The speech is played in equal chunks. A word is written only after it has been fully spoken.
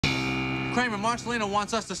Kramer, Marcelino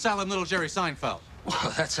wants us to sell him little Jerry Seinfeld.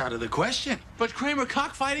 Well, that's out of the question. But Kramer,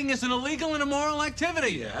 cockfighting is an illegal and immoral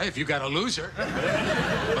activity. Yeah, if you got a loser.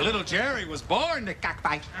 But little Jerry was born to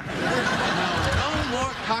cockfight. No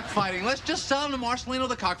more cockfighting. Let's just sell him to Marcelino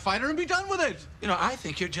the cockfighter and be done with it. You know, I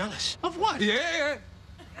think you're jealous. Of what? Yeah.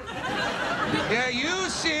 Yeah, you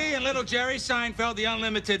see in little Jerry Seinfeld the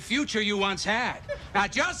unlimited future you once had. Now,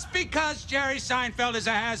 just because Jerry Seinfeld is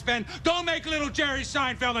a has-been, don't make little Jerry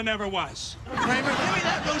Seinfeld a never was. Kramer, give me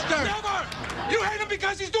that rooster. Never! You hate him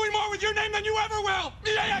because he's doing more with your name than you ever will!